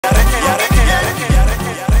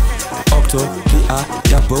capital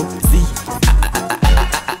B-I-double-Z.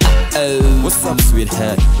 What's up,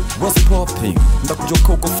 sweetheart? What's popping?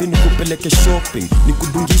 Ndakujoka uko fini kupeleke shopping.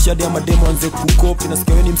 Nikudungisha dia mademo anze kukopi.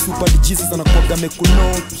 Nasikia we ni msupa di Jesus anakuwaga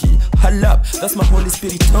mekunoki. Halap, that's my Holy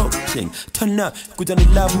Spirit talking. Turn up, kuja ni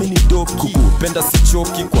love me ni doki. Kukupenda si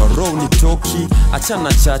choki, kwa row ni toki.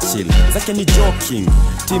 Achana Churchill, zake ni joking.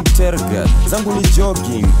 Team Terga, zangu ni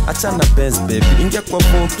jogging. Achana Benz baby, ingia kwa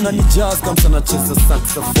vote. Una ni jazz kama sana cheza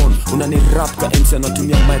saxophone. Una ni rap ka MC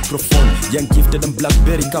anatumia microphone. Young gifted and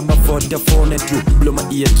Blackberry kama Vodafone. And you blow my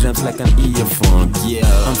eardrums like an earphone.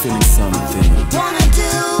 Yeah, I'm feeling something. Wanna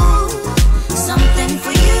do something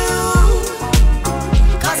for you,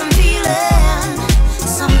 'cause I'm feeling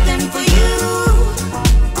something for you.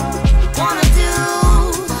 Wanna do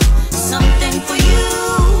something for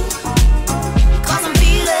you, 'cause I'm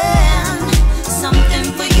feeling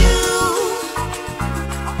something for you.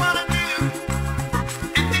 I wanna do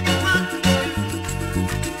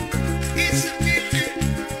it's a feeling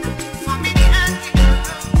for me and you.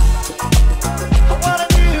 I wanna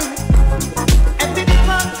do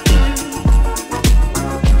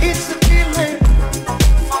it's a feeling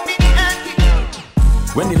for me and you.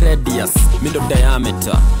 When you radius, middle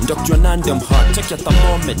diameter. Ndokujua nandem heart, check your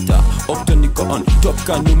thermometer. Octo niko on, top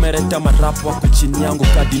ka numerator. Marapu wako chini yangu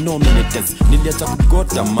ka denominators. Niliacha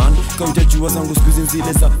kugota man, kaujajua zangu skuizi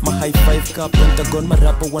zile za ma high five ka pentagon.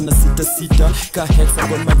 Marapu wana sita ka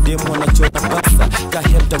hexagon. Mademu wana chota basa, ka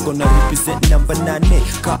heptagon na represent number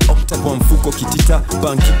 8. Ka octagon mfuko kitita,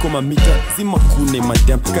 banki koma mita. Zima kune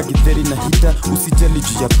madam, ka githeri na hita. Usijali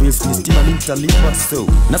juu ya bills, ni stima nitalipa. So,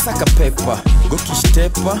 nasaka pepa, go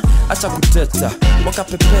kishtepa. Acha kuteta, waka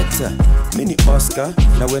pepeta. Mini Oscar,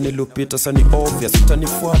 na weni Lupita. So ni obvious,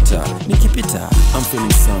 utanifuata. Nikipita, I'm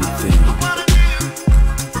feeling something.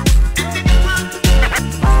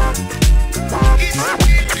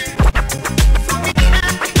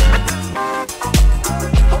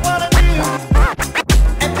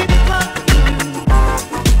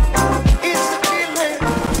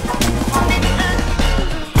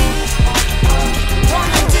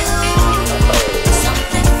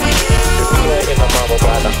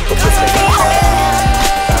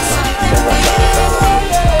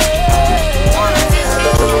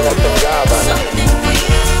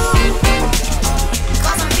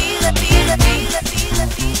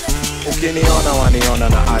 Ukiniona waniona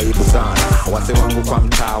na aibu sana. Wase wangu kwa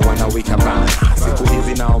mtaa wanawika bana. Siku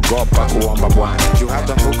hizi naogopa kuomba Bwana. Juu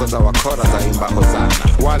hata mfuko za wakora za imba hosana.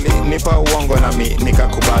 Walinipa uongo na mi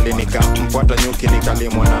nikakubali. Nikamfuata nyuki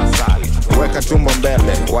nikalimwa na asali. Weka tumbo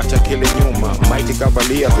mbele, wacha kili nyuma. Mighty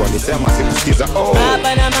Cavaliers walisema sikusikiza. Oh,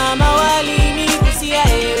 baba na mama walinikusia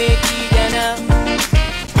ewe kijana.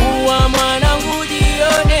 Kuwa mwanangu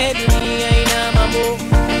jione dunia ina mambo.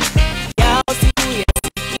 Yao siku ya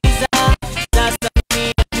sikiza, sasa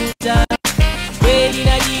mimi najuta. Kweli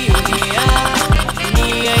najionea,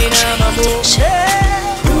 dunia ina mambo.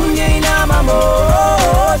 Dunia ina mambo,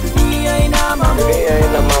 dunia ina mambo. dunia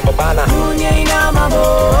ina mambo bana. Dunia ina mambo,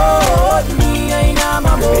 dunia ina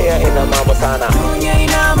mambo. Dunia ina mambo sana. Dunia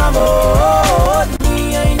ina mambo,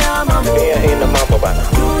 dunia ina mambo. Dunia ina mambo bana.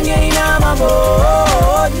 Dunia ina mambo,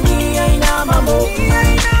 dunia ina mambo.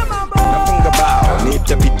 Nafunga bao,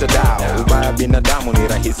 nitapita dao. Ubaya binadamu ni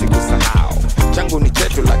rahisi kusahau. Changu ni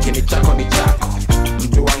chetu lakini chako ni chako.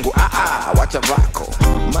 Mtu wangu wacha vako.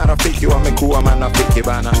 Marafiki wamekuwa manafiki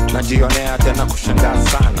bana. Najionea tena kushangaa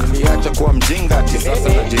sana. Niliacha kuwa mjinga ati sasa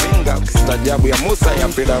najiringa. Ukistajabu ya Musa ya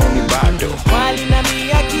Firauni bado.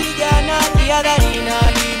 Walinambia kijana jihadhari na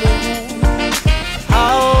ulimwengu.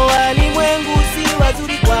 Hao walimwengu si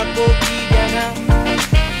wazuri kwako kijana.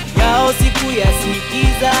 Yao siku ya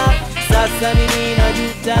sikiza, sasa mimi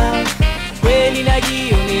najuta. Kweli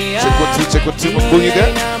najionea. Check what two, who you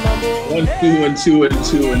got? 1 2 1 2 1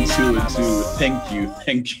 2 1 2 1 2.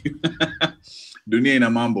 Thank you. Dunia ina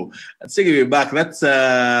mambo. Let's take it back. That's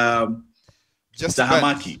Just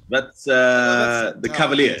Tahamaki. That's the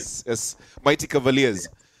Cavaliers. Yes, Mighty Cavaliers.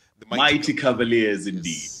 The Mighty Cavaliers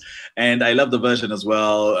indeed. And I love the version as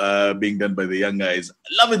well, being done by the young guys.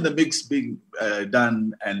 Loving the mix being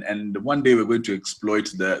done. And one day we're going to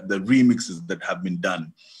exploit the remixes that have been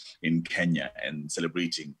done in Kenya and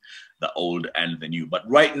celebrating the old and the new. But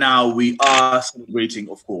right now we are celebrating,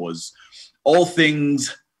 of course, all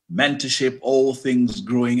things mentorship, all things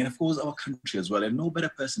growing, and of course our country as well. And no better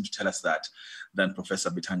person to tell us that than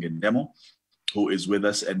Professor Bitange Ndemo, who is with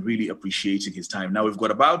us and really appreciating his time. Now we've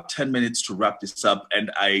got about 10 minutes to wrap this up,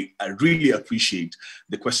 and I really appreciate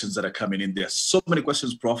the questions that are coming in. There are so many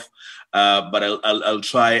questions, Prof, but I'll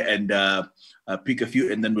try and pick a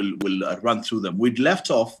few, and then we'll run through them. We'd left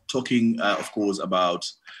off talking, of course,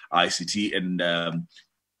 about ICT, and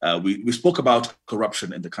we spoke about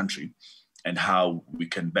corruption in the country and how we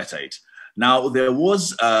can better it. Now, there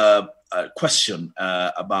was a question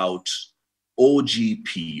about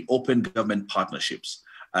OGP, Open Government Partnerships,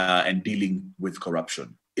 and dealing with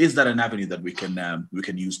corruption. Is that an avenue that we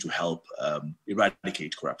can use to help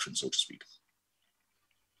eradicate corruption, so to speak?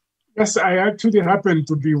 Yes, I actually happened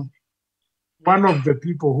to be one of the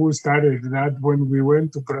people who started that when we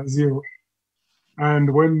went to Brazil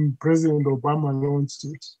and when President Obama launched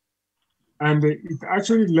it. And it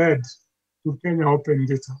actually led to Kenya Open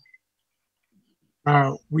Data.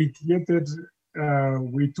 We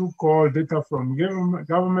took all data from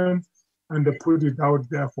government and they put it out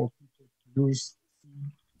there for people to use,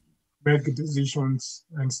 make decisions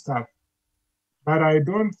and stuff. But I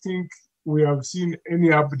don't think we have seen any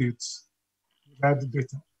updates to that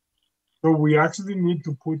data. So we actually need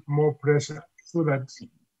to put more pressure so that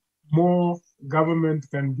more government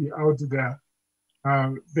can be out there.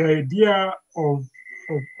 The idea of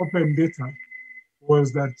open data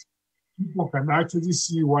was that people can actually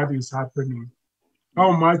see what is happening.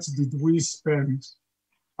 How much did we spend?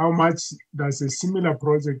 How much does a similar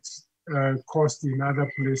project cost in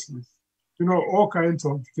other places? You know, all kinds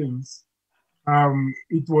of things.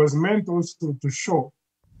 It was meant also to show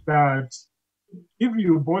that if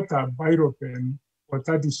you bought a biro pen for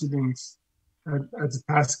 30 shillings at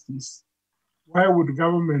Taskis, why would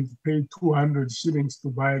government pay 200 shillings to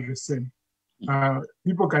buy the same?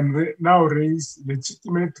 People can now raise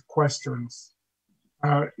legitimate questions.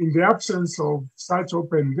 In the absence of such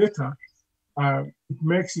open data, it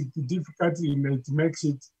makes it difficult and it makes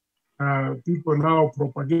it people now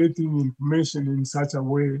propagating information in such a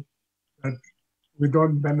way that we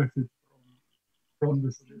don't benefit from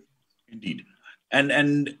the solution. Indeed.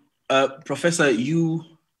 And Professor, you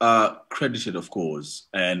are credited, of course,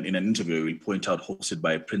 and in an interview we point out hosted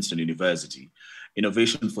by Princeton University,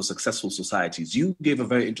 Innovation for Successful Societies. You gave a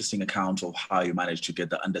very interesting account of how you managed to get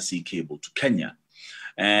the undersea cable to Kenya.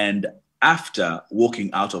 And after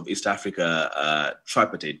walking out of East Africa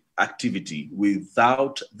tripartite activity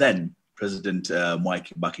without then President Mwai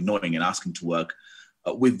Kibaki knowing and asking to work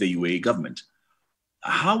with the UAE government,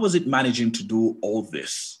 how was it managing to do all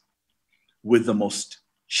this with the most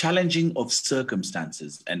challenging of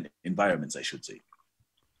circumstances and environments, I should say?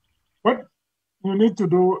 What you need to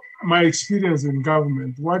do, my experience in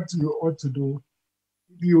government, what you ought to do,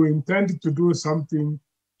 if you intend to do something,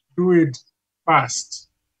 do it fast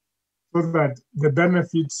so that the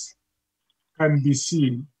benefits can be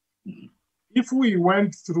seen. Mm-hmm. If we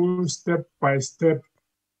went through step by step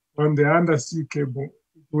on the undersea cable,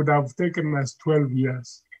 it would have taken us 12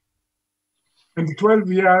 years. And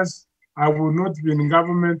 12 years, I would not be in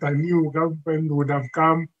government. I knew government would have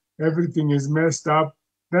come. Everything is messed up.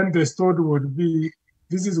 Then the story would be,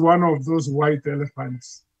 this is one of those white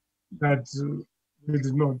elephants that we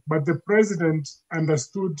did not. But the president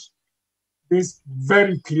understood this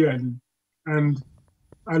very clearly. And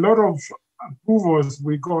a lot of approvals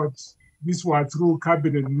we got, these were through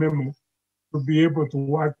cabinet memo to be able to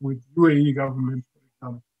work with UAE government, for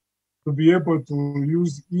example, to be able to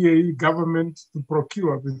use EAE government to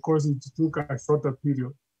procure because it took a shorter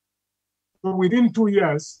period. So within 2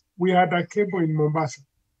 years, we had a cable in Mombasa.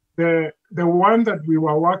 The one that we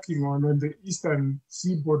were working on the eastern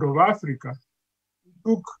seaboard of Africa,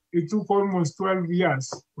 it took almost 12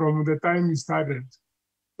 years from the time we started.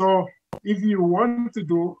 So if you want to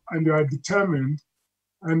do and you are determined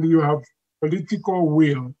and you have political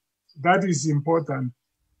will, that is important.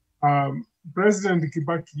 President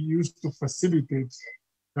Kibaki used to facilitate,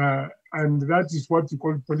 and that is what you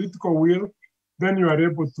call political will. Then you are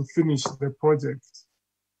able to finish the project.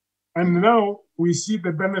 And now we see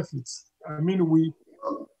the benefits. I mean, we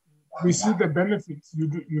see the benefits.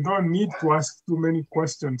 You don't need to ask too many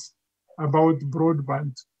questions about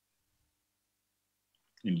broadband.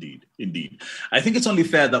 Indeed, indeed. I think it's only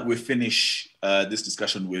fair that we finish this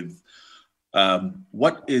discussion with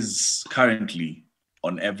what is currently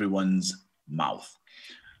on everyone's mouth.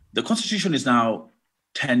 The Constitution is now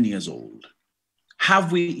 10 years old.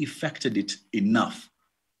 Have we effected it enough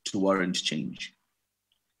to warrant change?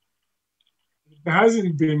 It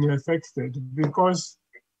hasn't been effected because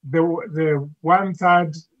the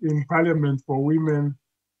 1/3 in parliament for women,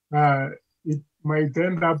 it might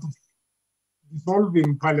end up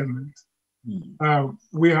dissolving parliament.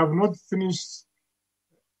 We have not finished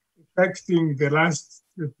effecting the last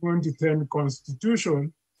 2010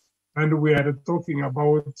 constitution, and we are talking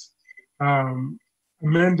about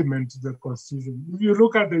amendment to the constitution. If you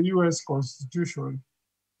look at the US constitution,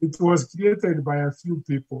 it was created by a few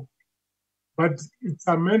people, but its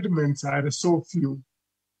amendments are so few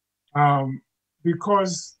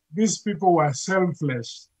because these people were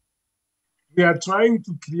selfless. We are trying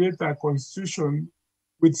to create a constitution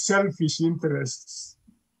with selfish interests.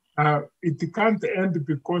 It can't end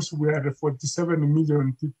because we are 47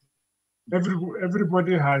 million people.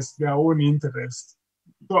 Everybody has their own interest.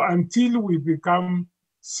 So until we become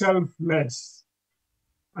selfless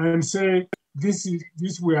and say, this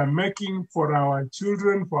we are making for our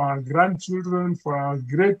children, for our grandchildren, for our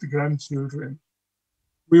great-grandchildren,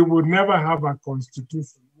 we would never have a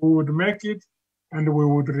constitution. We would make it and we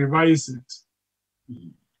would revise it.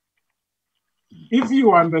 If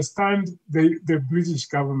you understand the British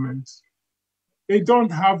government, they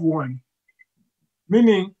don't have one.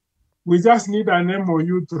 Meaning, we just need an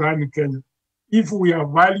MOU to run Kenya. If we have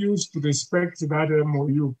values to respect that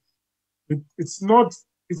MOU, it's not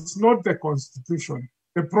the constitution.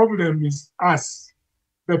 The problem is us,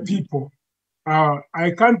 the people.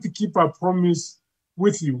 I can't keep a promise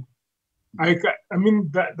with you.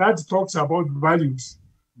 That talks about values.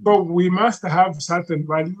 So we must have certain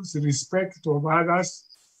values, respect of others.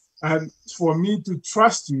 And for me to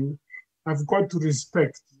trust you, I've got to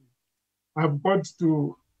respect you. I've got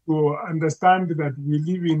to understand that we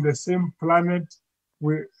live in the same planet.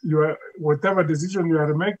 Whatever decision you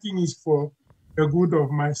are making is for the good of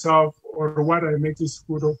myself, or what I make is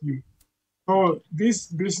good of you. So this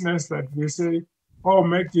business that we say, oh,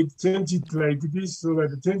 change it like this so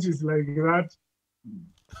that it changes like that,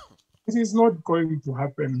 it is not going to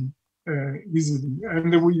happen easily.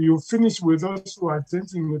 And you finish with those who are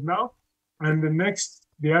changing it now, and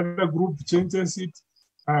the other group changes it.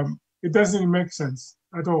 It doesn't make sense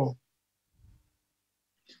at all.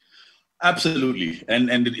 Absolutely.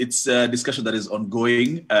 And it's a discussion that is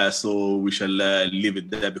ongoing. So we shall leave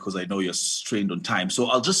it there because I know you're strained on time. So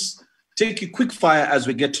I'll just take you quick fire as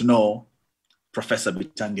we get to know Professor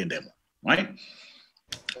Bitange Ndemo, right?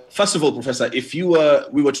 First of all, Professor, if we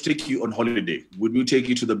were to take you on holiday, would we take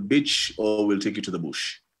you to the beach or we'll take you to the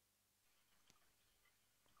bush?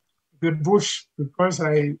 The bush, because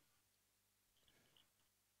I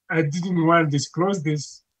didn't want to disclose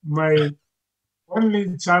this. My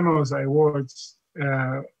only channels I watch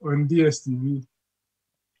on DSTV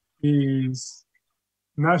is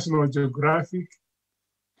National Geographic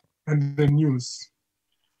and the news.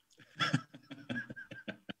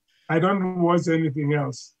 I don't watch anything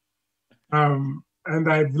else. And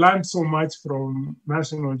I've learned so much from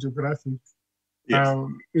National Geographic. Yes.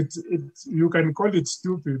 You can call it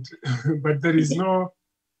stupid, but there is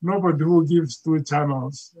nobody who gives two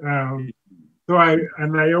channels. So I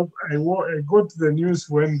go to the news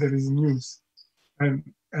when there is news,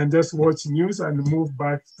 and just watch news and move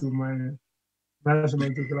back to my National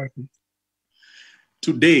Geographic.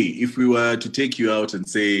 Today, if we were to take you out and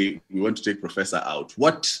say we want to take Professor out,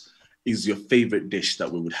 what is your favorite dish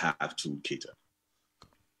that we would have to cater?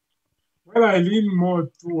 Well, I lean more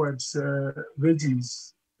towards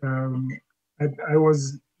veggies. I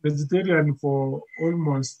was vegetarian for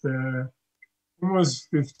almost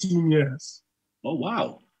 15 years. Oh,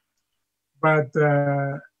 wow. But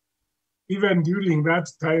even during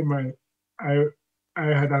that time, I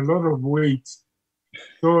had a lot of weight.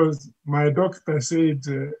 So my doctor said,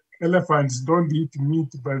 elephants don't eat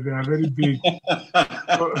meat, but they are very big.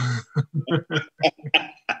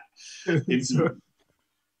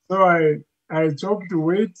 So I chopped the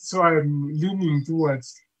weight, so I'm leaning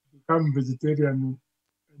towards become vegetarian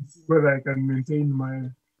and see whether I can maintain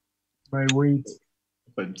my weight.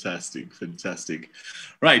 Fantastic, fantastic.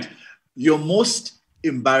 Right. Your most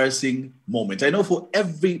embarrassing moment. I know for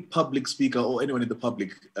every public speaker or anyone in the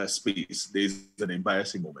public space, there's an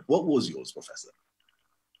embarrassing moment. What was yours, Professor?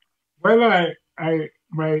 Well, I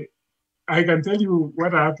can tell you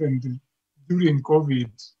what happened during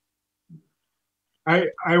COVID.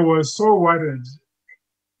 I was so worried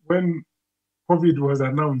when COVID was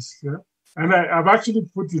announced, yeah? And I've actually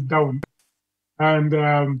put it down. And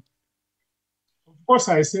of course,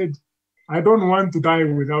 I said, I don't want to die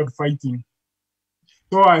without fighting.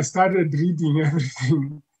 So I started reading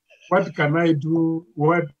everything. What can I do?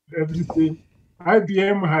 Everything.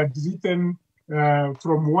 IBM had written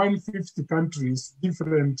from 150 countries,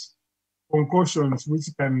 different concoctions which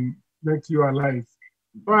can make you alive.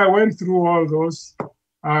 So I went through all those.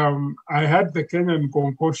 I had the Kenyan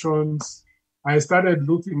concoctions. I started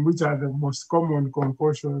looking which are the most common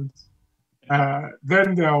concoctions.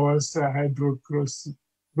 Then there was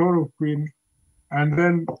hydroxychloroquine. And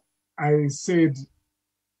then I said,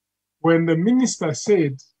 when the minister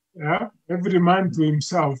said, every man to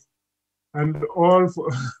himself, and all for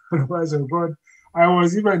the voice of God, I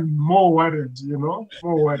was even more worried, more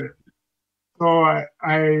worried. So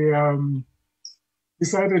I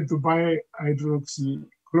decided to buy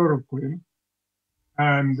hydroxychloroquine.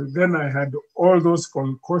 And then I had all those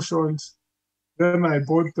concussions. Then I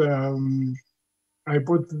bought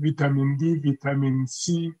vitamin D, vitamin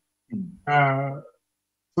C,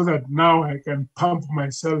 so that now I can pump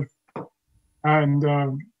myself. And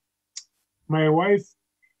my wife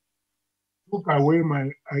took away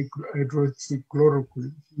my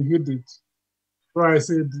hydroxychloroquine. She hid it. So I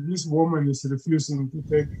said, this woman is refusing to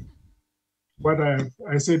take what I have.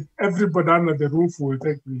 I said, everybody under the roof will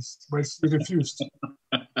take this. But she refused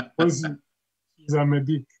because she's a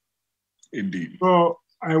medic. Indeed. So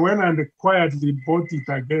I went and quietly bought it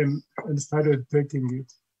again and started taking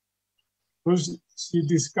it. So she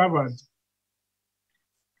discovered.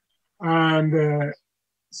 And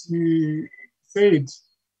she said,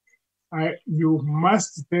 you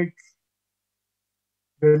must take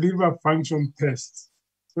the liver function test.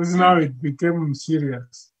 So now it became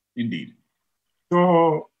serious. Indeed.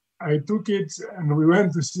 So I took it and we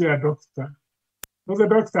went to see a doctor. So the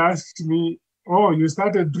doctor asked me, oh, you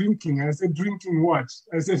started drinking. I said, drinking what?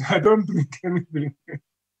 I said, I don't drink anything.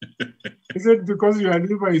 He said, because your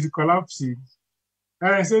liver is collapsing.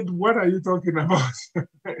 And I said, what are you talking about?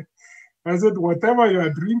 I said, whatever you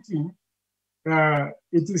are drinking,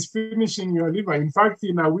 it is finishing your liver. In fact,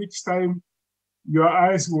 in a week's time, your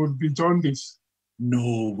eyes would be jaundiced.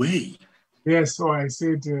 No way. Yes, so I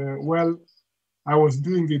said, well, I was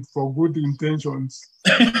doing it for good intentions.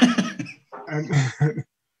 And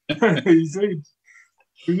he said,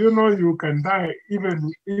 do you know you can die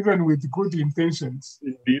even with good intentions?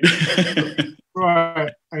 Indeed. So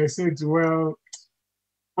I said, well,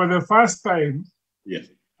 for the first time, yes.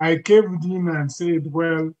 I caved in and said,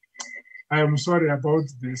 well, I am sorry about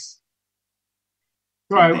this.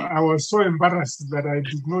 So I was so embarrassed that I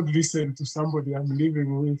did not listen to somebody I'm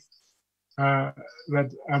living with,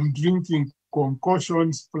 that I'm drinking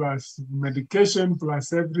concussions plus medication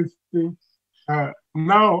plus everything.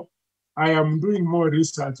 Now I am doing more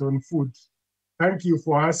research on food. Thank you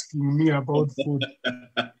for asking me about food.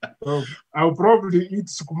 So I'll probably eat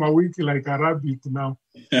sukuma wiki like a rabbit now.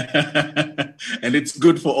 And it's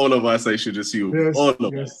good for all of us, I should assume. Yes, all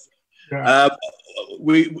of yes. us. Yeah.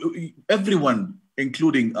 We everyone,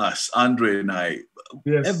 including us, Andre and I,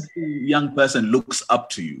 Yes. every young person looks up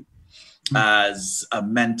to you as a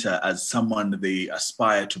mentor, as someone they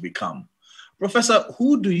aspire to become. Professor,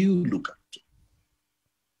 who do you look up to?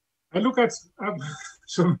 I look at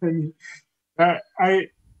so many. I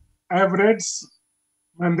have read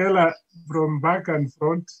Mandela from back and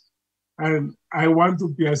front, and I want to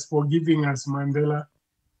be as forgiving as Mandela.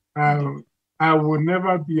 I will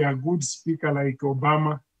never be a good speaker like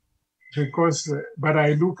Obama, but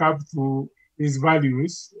I look up to his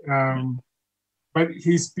values. But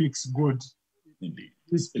he speaks good. Indeed.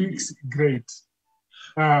 He speaks great.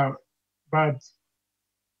 But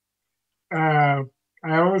I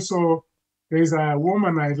also, there's a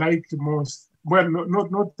woman I liked most. Well,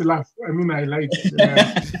 not to laugh. I mean, I liked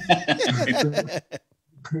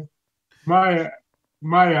Maya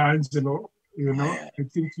Angelou. I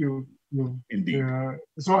think you. Indeed.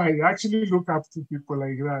 So I actually look up to people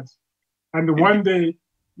like that. And one day,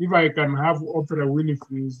 if I can have Oprah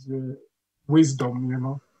Winfrey's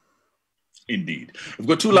wisdom, Indeed. We've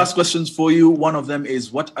got two last questions for you. One of them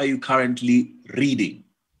is, what are you currently reading?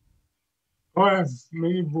 Oh, I have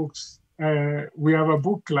many books. We have a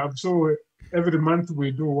book club, so every month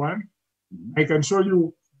we do one. I can show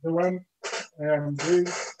you the one I am doing.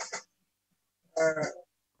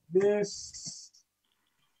 There's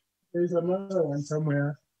another one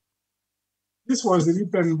somewhere. This was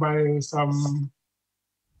written by somebody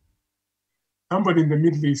in the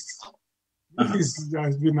Middle East. Middle East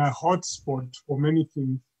has been a hot spot for many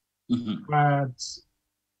things, but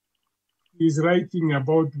he's writing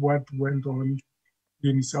about what went on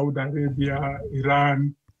in Saudi Arabia,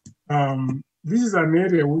 Iran. This is an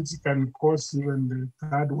area which can cause even the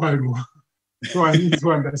Third World War. So I need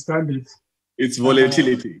to understand it. It's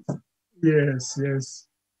volatility. Yes, yes.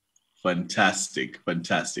 Fantastic.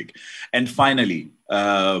 And finally,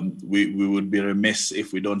 we would be remiss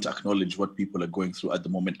if we don't acknowledge what people are going through at the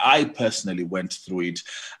moment. I personally went through it,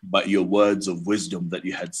 but your words of wisdom that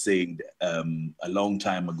you had said a long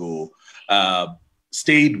time ago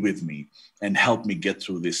stayed with me and helped me get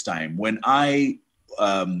through this time. When I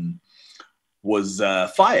was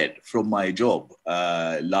fired from my job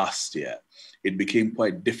last year, it became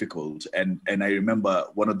quite difficult. And I remember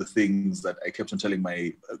one of the things that I kept on telling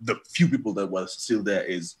the few people that were still there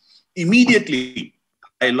is, immediately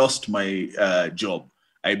I lost my job,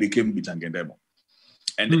 I became Bitange Ndemo.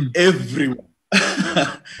 and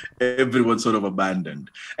everyone sort of abandoned,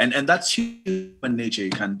 and that's human nature.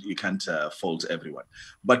 You can't fault everyone,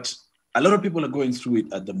 but a lot of people are going through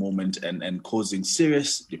it at the moment and causing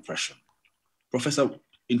serious depression. Professor,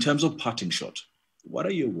 in terms of parting shot, what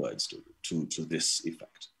are your words to this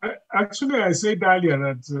effect? Actually, I said earlier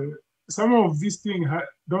that some of these things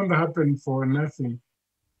don't happen for nothing,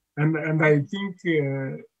 and I think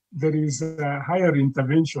there is a higher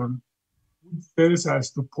intervention which tells us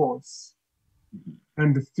to pause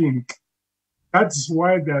and think. That's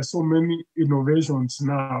why there are so many innovations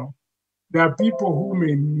now. There are people who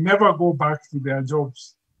may never go back to their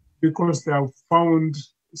jobs because they have found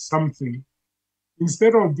something.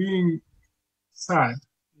 Instead of being sad,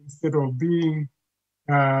 instead of being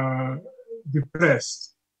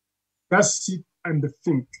depressed, just sit and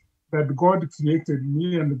think that God created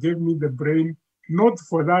me and gave me the brain, not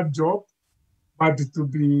for that job, but to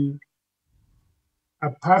be a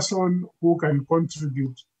person who can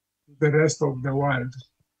contribute to the rest of the world.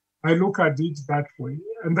 I look at it that way.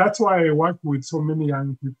 And that's why I work with so many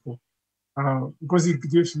young people, because it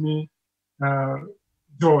gives me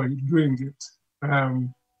joy doing it.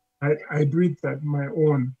 I do it at my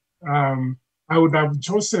own. I would have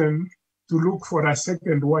chosen to look for a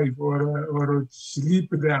second wife or sleep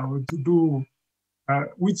there or to do,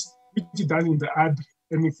 which doesn't add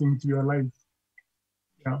anything to your life.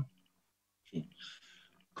 Yeah.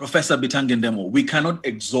 Professor Bitange Ndemo, we cannot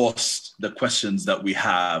exhaust the questions that we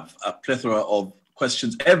have, a plethora of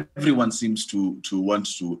questions. Everyone seems to want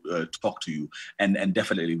to talk to you, and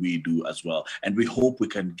definitely we do as well. And we hope we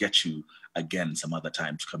can get you again some other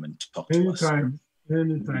time to come and talk to us.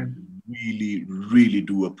 Anytime. Really, really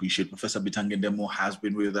do appreciate Professor Bitange Ndemo has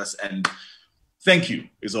been with us, and thank you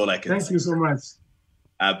is all I can say. Thank you so much.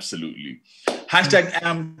 Absolutely. Hashtag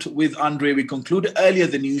Amped with Andre. We concluded earlier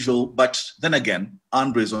than usual, but then again,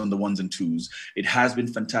 Andre's on the ones and twos. It has been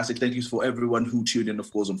fantastic. Thank you for everyone who tuned in,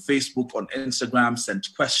 of course, on Facebook, on Instagram, sent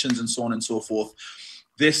questions and so on and so forth.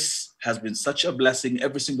 This has been such a blessing.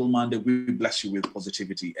 Every single Monday, we bless you with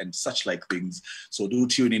positivity and such like things. So do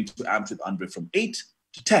tune in to Amped with Andre from 8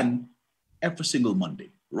 to 10 every single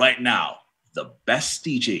Monday. Right now, the best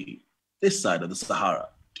DJ this side of the Sahara,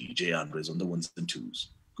 DJ Andre's on the ones and twos.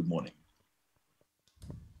 Good morning.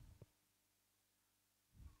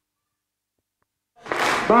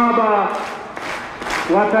 Baba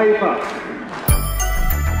wa taifa.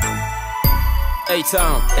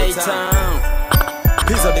 A-Town.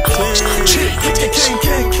 These are the king.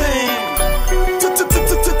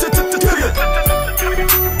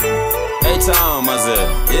 A-Town, maze.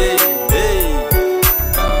 Hey.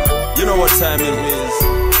 You know what time it is.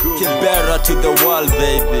 Kibera to the world,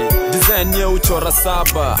 baby. Design ya uchora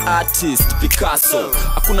saba, artist Picasso.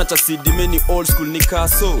 Hakuna cha CD many old school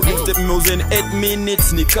Nikaso. Next step meuze in 8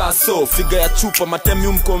 minutes Nikaso. Figure ya chupa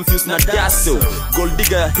matemium confused na daso. Gold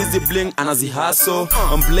digger hizi bling anazihaso.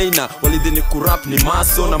 Mblaina walidhini kurap ni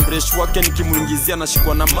maso. Na mresh wake nikimuingizia na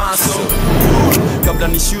shikwa na maso. Kabla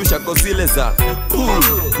nishusha kozile za pull.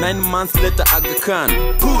 9 months later Aga Khan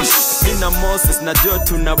push. Nina Moses na Joe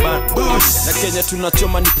tunaban push. Na Kenya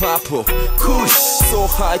tunachoma ni papo kush. So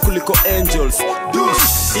high kuliko angels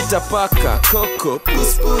dush. Itapaka koko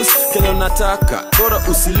pus. Kenya unataka bora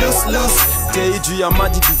usilus. Teiju ya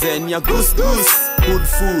maji design ya goose. Good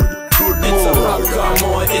food, good mood. It's a rap, come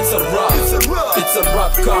on, it's a rap. It's a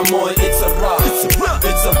rap, come on, it's a rap.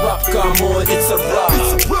 It's a rap, come on, it's a rap.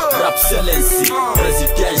 Rap excellency,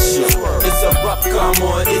 residential. It's a rap, come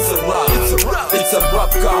on, it's a rap. It's a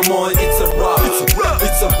rap, come on, it's a rap.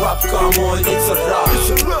 It's a rap, come on, it's a rap.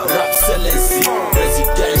 Rap excellency,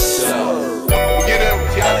 residential. Ungine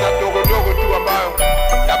siasa dogo tu ambayo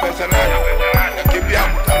yapesanana nakimbia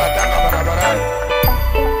mtangatanga barabarani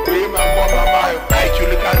kuimba ngoma ambayo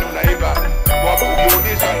haijulikani unaimba ngoma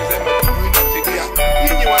ujiuliza unasema tunasikia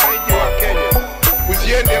nyinyi wananchi wa Kenya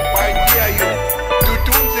usiende kwa njia hiyo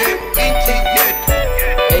tutunze nchi yetu.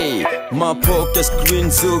 Hey, my pockets green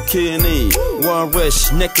zucchini. One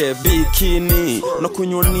rush, neke bikini.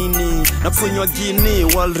 Nakunywa nini? Nakunywa gini.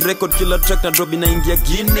 World record killer track na drobi na ingia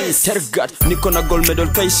Guinness. Tergat, niko na gold medal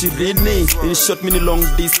ka 20. In short mini long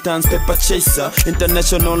distance paper chaser.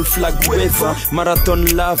 International flag waver. Marathon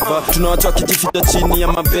lover. Tunawachwa kijifita chini ya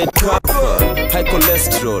mabed cover. High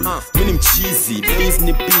cholesterol, mini mchizi. Biz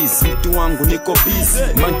ni biz, mtu wangu niko busy.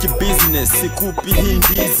 Monkey business, sikupi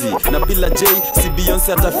hindizi. Na bila J, si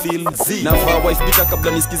Beyonce ata feel Z. Na vaa wife bita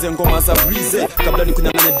kabla nisikize ngoma za breeze. Kabla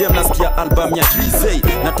nikunyangane dem nasikia album ya Drizzy.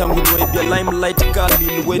 Na tangu niwaibia limelight ka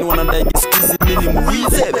Lil Wayne wanadai squeeze mini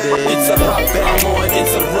mwize. It's a rap, come on,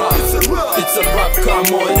 it's a rap. It's a rap,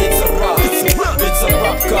 come on, it's a rap. It's a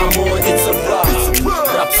rap, come on, it's a rap.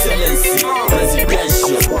 excellency,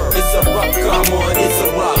 presidential. It's a rap, come on, it's a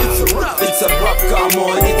rap. It's a rap, come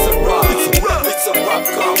on, it's a rap. It's a rap,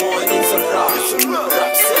 come on, it's a rap. Rap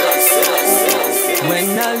excellency. When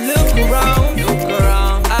I look around,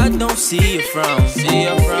 I don't see a frown.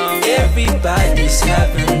 Everybody's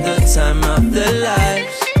having the time of their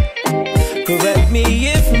lives. Correct me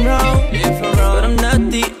if I'm wrong, but I'm not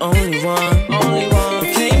the only one who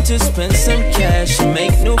came to spend some cash and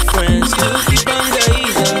make new friends. To keep on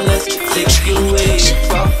gazing, let's take you away,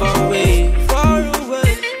 far away,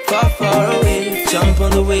 far away. Jump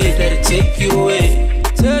on the wave, let it take you away,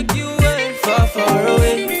 far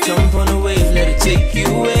away. Jump on the wave, let it take you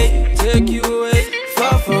away,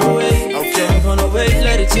 far away. Jump on the wave,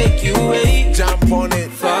 let it take you away. Jump on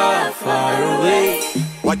it, far away.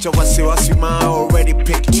 Watch your wasi ma already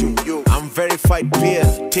picked you. I'm verified beer,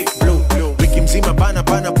 tick blue. Wiki mzima bana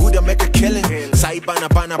Buddha make a killing. Sai bana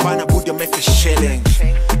Buddha make a shilling.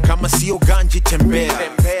 Kama sio ganji tembea.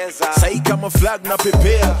 Sai kama flag na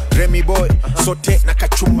pepea. Remy boy, sote na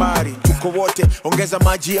kachumbari. Tuko wote, ongeza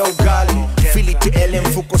maji ya ugali. Fili tele,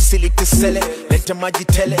 mfuko sili tesele. Leta maji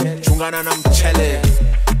tele, chungana na mchele.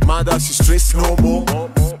 Mother si stress no more.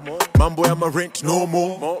 Mambo ya rent no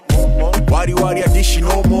more. Wari adishi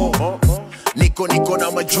no more. Niko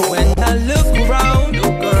na majo. When I look around,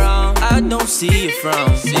 I don't see a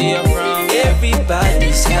frown.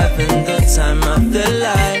 Everybody's having the time of their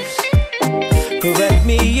lives. Correct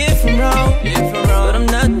me if I'm wrong, but I'm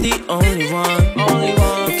not the only one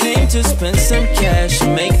who came to spend some cash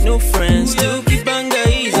and make new friends. To keep on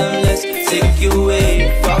gazing, let's take you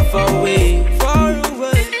away, far away, far away.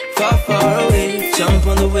 Jump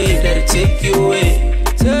on the wave, let it take you away,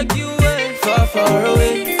 far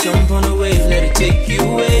away. Jump on the wave, let it take you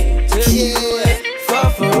away,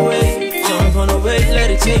 far away. Jump on the wave, let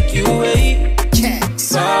it take you away,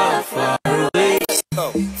 far away.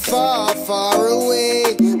 Far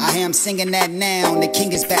away. I am singing that now. The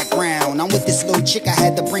king is background. I'm with this little chick, I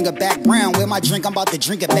had to bring her back round. Where my drink, I'm about to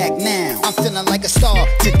drink it back now. I'm feeling like a star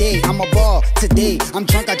today. I'm a ball today. I'm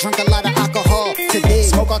drunk, I drunk a lot of alcohol today.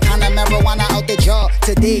 Smoke all kind of marijuana out the jar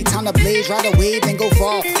today. Time to blaze, ride a wave and go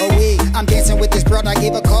far away. I'm dancing with this broad, I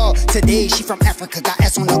gave a call today. She from Africa, got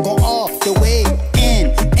ass on her, go all the way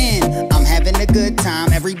in. I'm having a good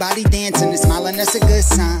time. Everybody dancing and smiling, that's a good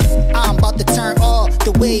sign. I'm about to turn all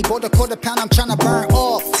the way. Bought a quarter pound, I'm trying to burn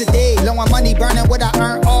all today. Low on money, burning what I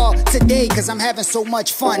earn all today. Cause I'm having so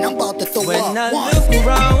much fun, I'm about to throw when up. When I look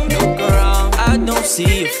around, I don't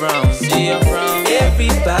see a frown.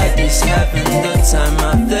 Everybody's having the time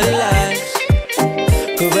of their lives.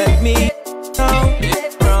 Correct me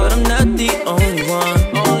but I'm not the only one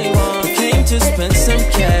who came to spend some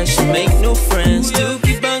cash and make new friends. To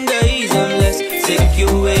keep on gazing, let's take you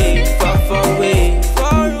away, far away,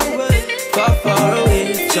 far away.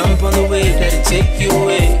 Jump on the wave, let it take you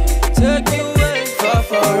away, far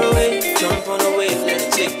away. Jump on the wave, let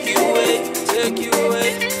it take you away,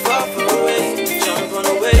 far away. Jump on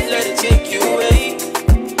the wave, let it take you away,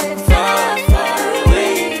 far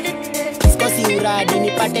away. Skosi uradi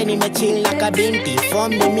nipate nimechill na kabinti.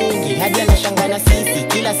 Form ni mingi, hadi anashanga na sisi.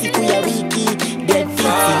 Kila siku ya wiki, dead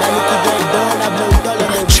fixi. Na nikiget down, I blow it all on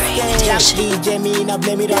the weekend. Jack DJ me, na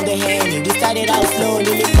blame it on the Henny. We started out slow,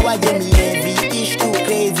 nilikuwa Jamie heavy. Ish too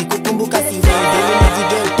crazy, kukumbuka siwezi.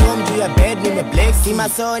 Nilijiget home juu ya bed, nimeblex.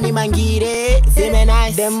 Simasoni mangire, zime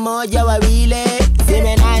nice. Dem moja wawile,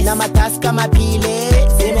 zime nice. Na matasi kama pile,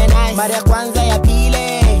 zime nice. Mara ya kwanza ya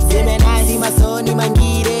pile, zime nice. Simasoni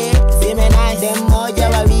mangire, zime nice. Dem moja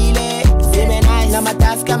wawile, zime nice. Na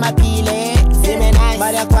matasi kama pile, zime nice.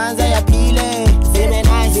 Mara ya kwanza ya pile, zime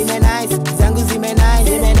nice, zime nice. Zangu zime nice,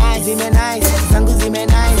 zime nice, zime nice. Zangu zime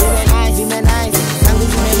nice, zime nice, zime nice. Zangu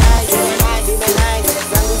zime nice, zime nice, zime nice.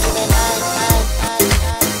 Zangu zime nice.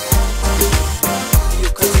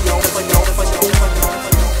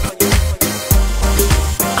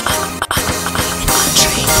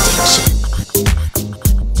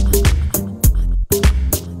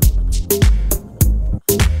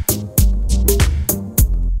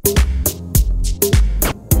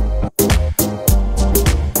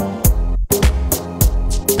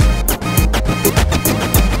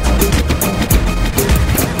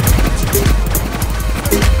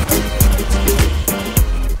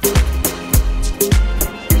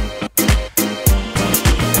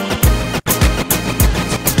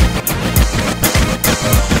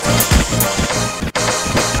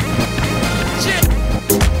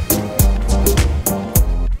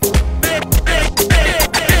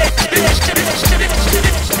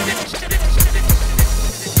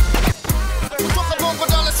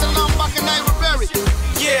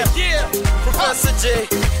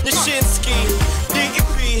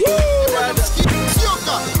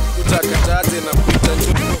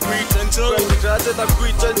 kuita njoo, kutaje na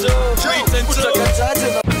kuita njoo, kutaje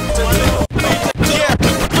na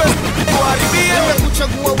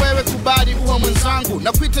Nimekuchagua wewe kubali uwe mwenzangu,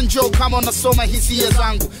 na kuita njoo kama unasoma hisia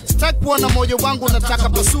zangu. Sitaki kuona moyo wangu nataka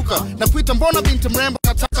pasuka, na kuita mbona binti mrembo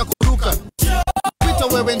nataka kuruka. Kuita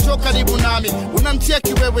wewe njoo karibu nami, unamtia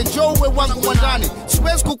kiwewe njoo uwe wangu wa ndani.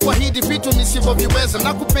 Siwezi kukuahidi vitu nisivyoviweza,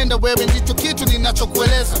 na kupenda wewe ndicho kitu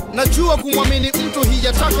ninachokueleza. Najua kumwamini mtu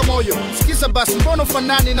hijataka moyo, sikiza basi mbona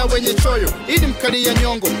fanani na wenye choyo. Ili mkalia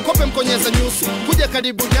nyongo, kope mkonyeza nyusi, kuja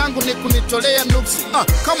karibu yangu ni kunitolea nuksi.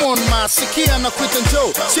 Come on ma, sikia na kuita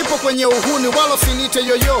njoo, sipo kwenye uhuni wala sinite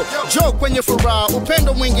yoyo. Njoo kwenye furaha,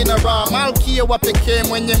 upendo mwingi na raha, malkia wa pekee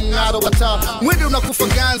mwenye mng'aro wa taa. Mwili unakufa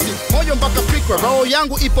ganzi, moyo mpaka fikra, roho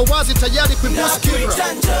yangu ipo wazi tayari kuibusu kibra.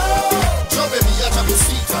 Njoo baby acha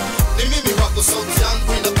kusita, ni mimi wako sauti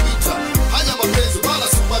yangu inakuita. Hanya mapenzi wala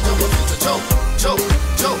sipaja wapita. Njoo, njoo,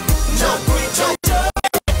 njoo, njoo, njoo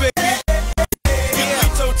baby.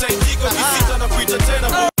 Nikuita utaitika, ukisita na kuita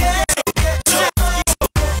tena.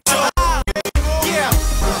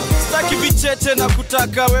 Staki vicheche na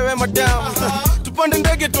kutaka wewe madam. Tupande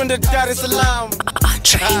ndege twende Dar es Salaam.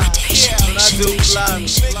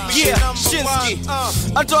 Shinsky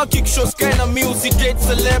atoa kickshows kind of music, date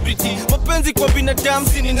celebrity. Mapenzi kwa binadamu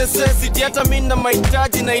si ni necessity, hata mimi na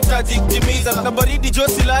mahitaji nahitaji kutimiza. Na baridi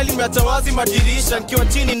josi lali mtawazi madirisha, nikiwa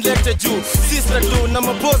chini nilete juu. Sister do na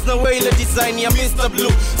maboss na way ile design ya Mr.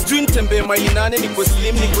 Blue. Sijui nitembe maili 8 niko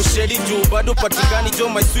slim niko shady juu bado patikani jo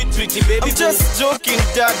my sweet pretty baby. I'm just joking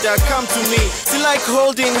dada, come to me. See like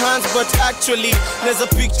holding hands but actually there's a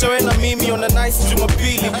picture and a mimi on a nice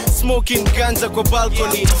Jumapili smoking ganja kwa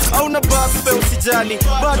balcony. Au na bus pe usijali,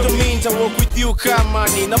 bado mimi nita walk with you kama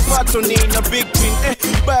ni na patoni na big queen.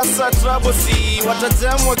 Basa trouble si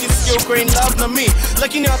watajamu wakisikia uko in love na me,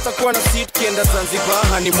 lakini hatakuwa na seat kienda Zanzibar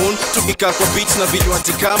honeymoon. Tukikaa kwa beach na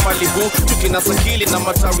vinywaji kama Malibu, tukinasa kili na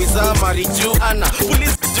matawi za mariju. Ana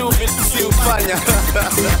police juu vitu si ufanya.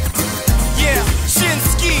 Yeah,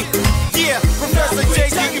 Shinsky, yeah, Professor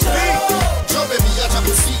JDP. Joe baby acha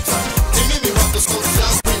kusita, ni mimi wako sauti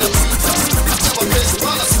yangu inakuita. Hata mapenzi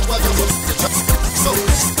wala siwaja wapita. So,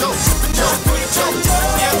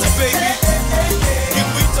 yeah baby.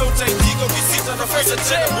 Nikuita utaitika, ukisita na Professor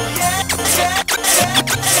JDP.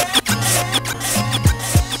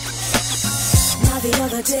 Now the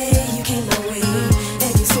other day you came my way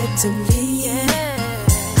and you said to me,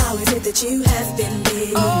 how is it that you have been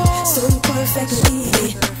made so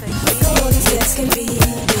perfectly? Flawless as can be,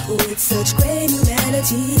 with such great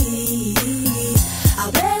humanity. How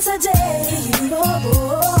there's a day you know,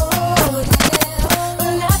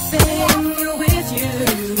 laughing with you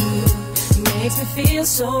makes me feel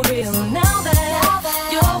so real. Now that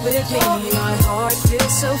you're with me, my heart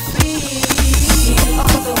feels so free. You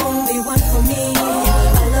are the only one for me.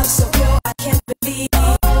 A love so pure I can't believe.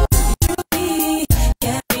 Truly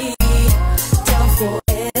can't be down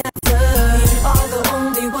forever. You are the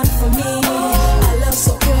only one for me. A love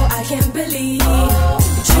so pure I can't believe.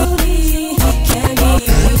 Truly can't be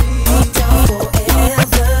down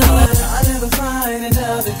forever. I'll never find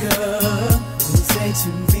another girl who'll say to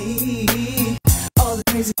me all the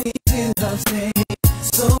crazy things in love say.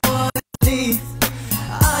 So honestly,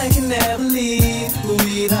 I can never leave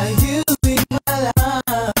without you in my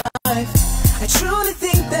life. I truly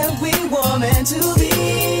think that we were meant to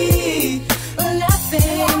be.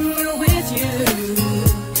 Laughing with you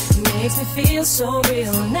makes me feel so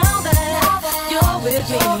real. Now that you're with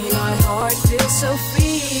me, my heart feels so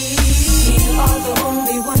free. You are the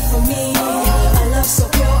only one for me. A love so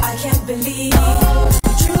pure I can't believe.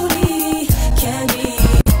 Truly can be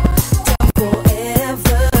down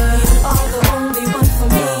forever. You are the only one for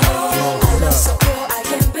me. A love so pure I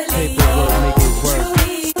can't believe.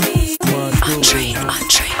 Truly,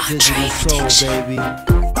 Digital soul, baby.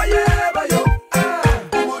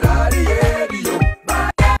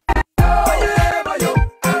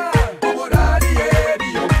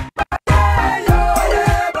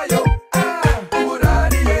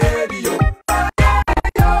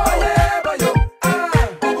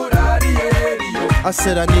 I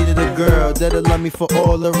said I needed a girl that'll love me for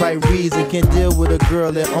all the right reasons. Can't deal with a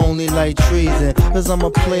girl that only like treason. Cause I'm a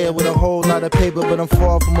player with a whole lot of paper, but I'm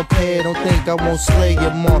far from a pair. Don't think I won't slay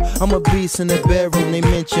your mom. I'm a beast in the bedroom, they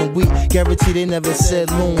mention weak. Guarantee they never said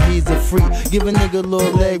loon, he's a freak. Give a nigga a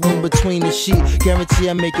little leg room between the sheet. Guarantee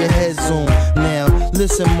I make your head zoom. Now,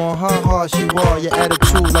 listen more, how harsh you are. Your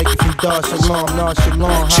attitude like you from Dar Shalom,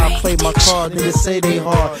 nonchalant. How I play my card, niggas say they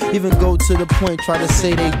hard. Even go to the point, try to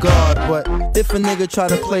say they God. But if a nigga try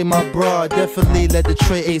to play my broad, definitely let the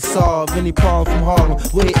tray A solve any problem from Harlem.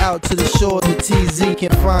 Way out to the shore, the TZ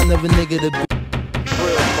can't find another nigga to be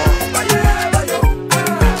real.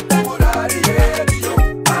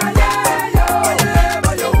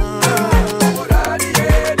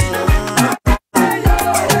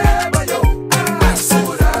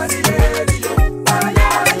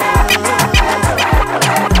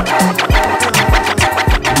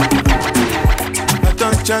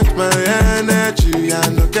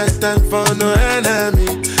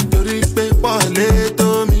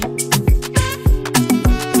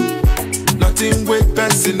 with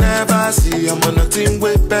person never see. I'm on nothing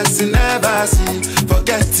with person never see.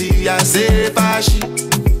 Forget it, I say fashi.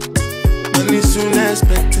 Money soon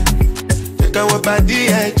expected. Take our body,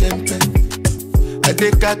 I jump. I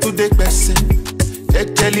take her to the person. Je.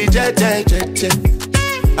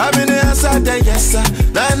 I'm in the answer, then yes sir.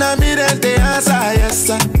 Then I'm in the answer, yes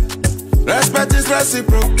sir. Respect is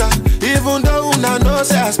reciprocal, even though una know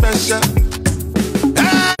say I special.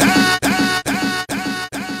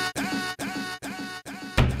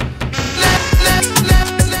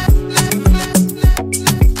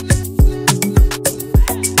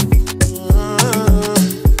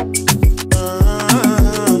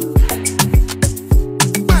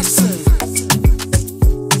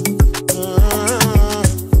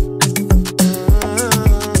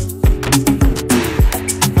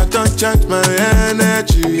 Charge my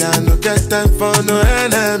energy, I no get time for no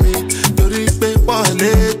enemy. Tori pe pole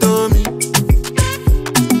to me.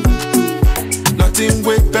 Nothing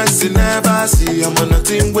with person never see. I'm on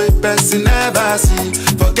nothing with person never see.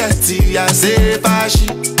 Forget it, I say fashi.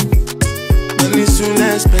 Money soon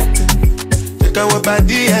expected. Take our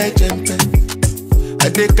body, I jump. I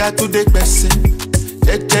take her to the person.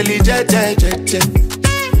 Je.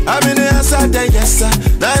 I'm in the answer, then yes sir.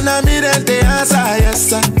 Then I'm in the answer, yes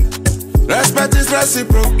sir. Respect is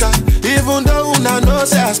reciprocal, even though una know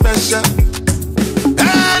say I special.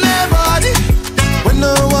 Anybody, we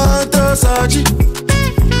no want to search it.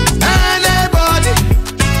 Anybody,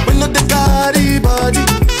 we no the carry body.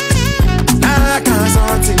 I can't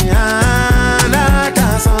something, I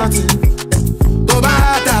can't something. Go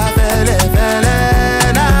back to fele,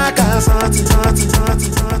 I can't something.